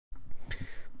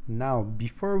Now,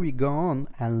 before we go on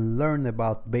and learn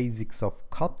about basics of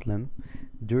Kotlin,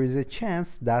 there is a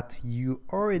chance that you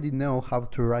already know how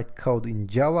to write code in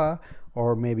Java,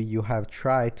 or maybe you have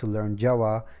tried to learn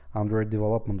Java Android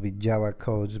development with Java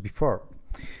codes before.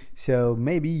 So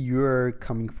maybe you're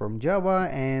coming from Java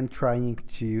and trying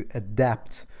to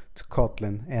adapt to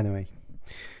Kotlin anyway.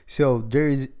 So there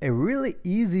is a really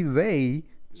easy way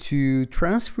to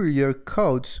transfer your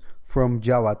codes from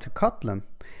Java to Kotlin.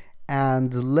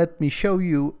 And let me show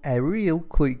you a real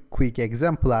quick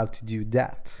example how to do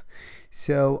that.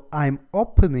 So I'm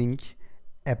opening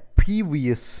a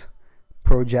previous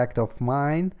project of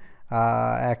mine,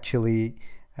 actually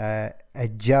a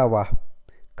Java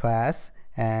class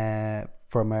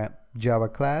from a Java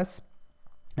class,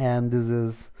 and this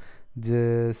is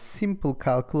the simple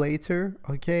calculator.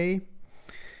 Okay,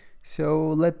 so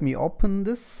let me open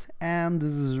this, and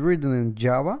this is written in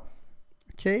Java.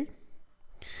 Okay,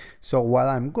 so what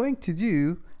I'm going to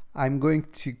do, I'm going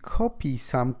to copy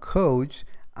some codes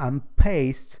and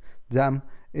paste them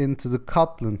into the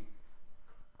Kotlin,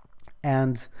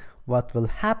 and what will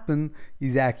happen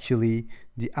is actually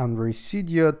the Android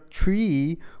Studio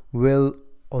 3 will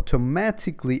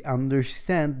automatically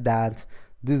understand that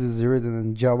this is written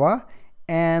in Java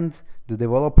and the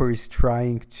developer is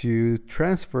trying to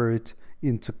transfer it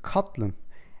into Kotlin,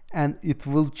 and it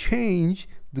will change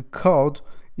the code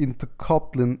into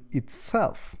Kotlin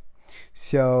itself.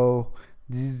 So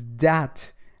this is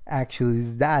that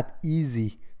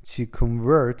easy to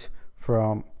convert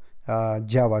from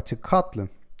Java to Kotlin.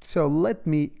 So let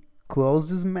me close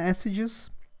these messages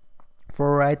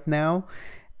for right now,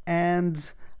 and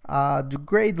the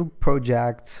Gradle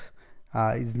project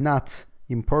is not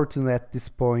important at this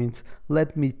point.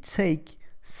 Let me take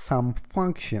some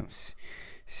functions.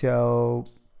 So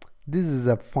this is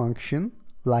a function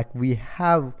like we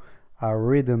have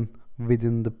written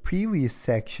within the previous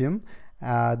section.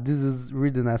 This is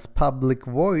written as public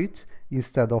void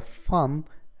instead of fun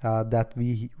that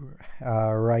we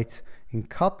write in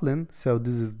Kotlin. So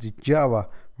this is the Java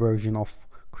version of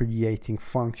creating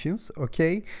functions.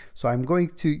 Okay, so I'm going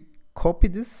to copy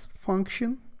this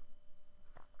function,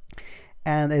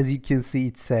 and as you can see,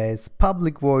 it says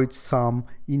public void sum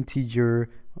integer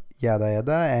yada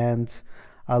yada, and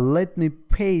let me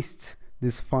paste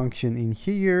this function in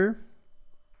here,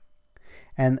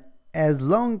 and as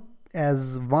long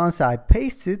as once I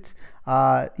paste it,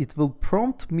 it will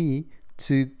prompt me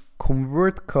to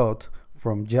convert code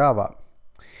from Java.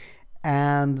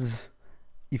 And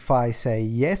if I say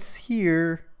yes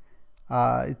here,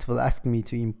 it will ask me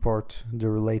to import the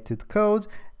related code,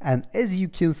 and as you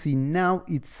can see now,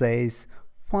 it says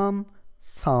fun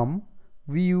sum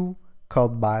view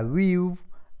code by view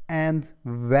and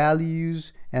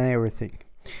values and everything.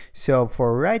 So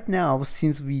for right now,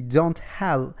 since we don't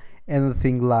have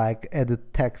anything like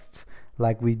edit text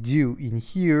like we do in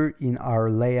here in our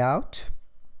layout,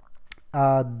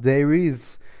 there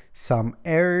is some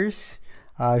errors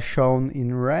shown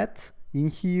in red in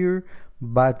here,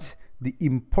 but the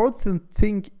important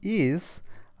thing is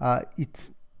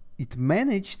it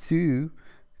managed to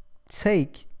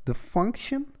take the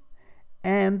function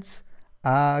and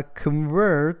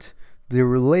convert the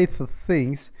related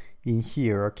things in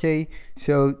here. Okay,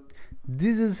 so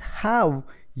this is how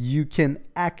you can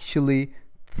actually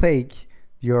take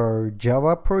your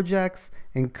Java projects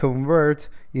and convert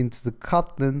into the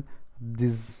Kotlin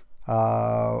this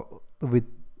with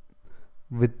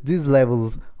these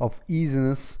levels of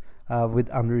easiness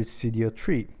with Android Studio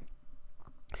 3.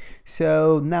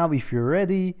 So now if you're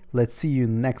ready, let's see you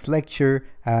in the next lecture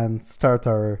and start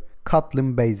our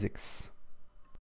Kotlin basics.